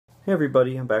Hey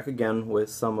everybody, I'm back again with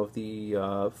some of the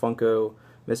Funko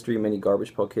Mystery Mini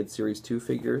Garbage Pail Kids Series 2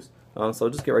 figures. So I'll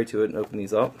just get right to it and open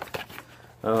these up.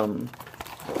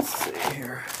 Let's see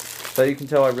here. So you can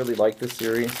tell I really like this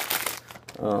series.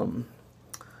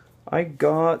 I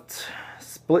got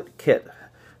Split Kit.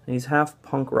 And he's half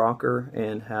punk rocker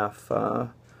and half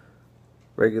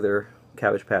regular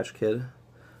Cabbage Patch Kid.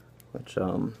 Which,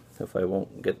 if I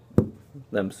won't get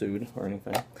them sued or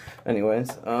anything.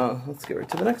 Anyways, let's get right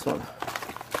to the next one.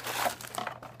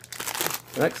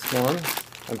 The next one,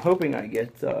 I'm hoping I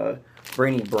get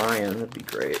Brainy Brian. That'd be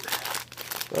great.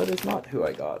 That is not who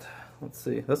I got. Let's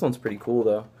see. This one's pretty cool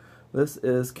though. This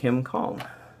is Kim Kong.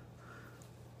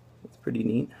 It's pretty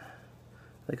neat.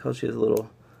 I like how she has a little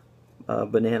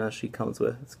banana she comes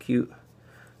with. It's cute.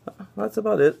 That's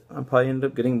about it. I'll probably end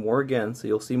up getting more again, so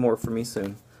you'll see more from me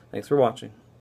soon. Thanks for watching.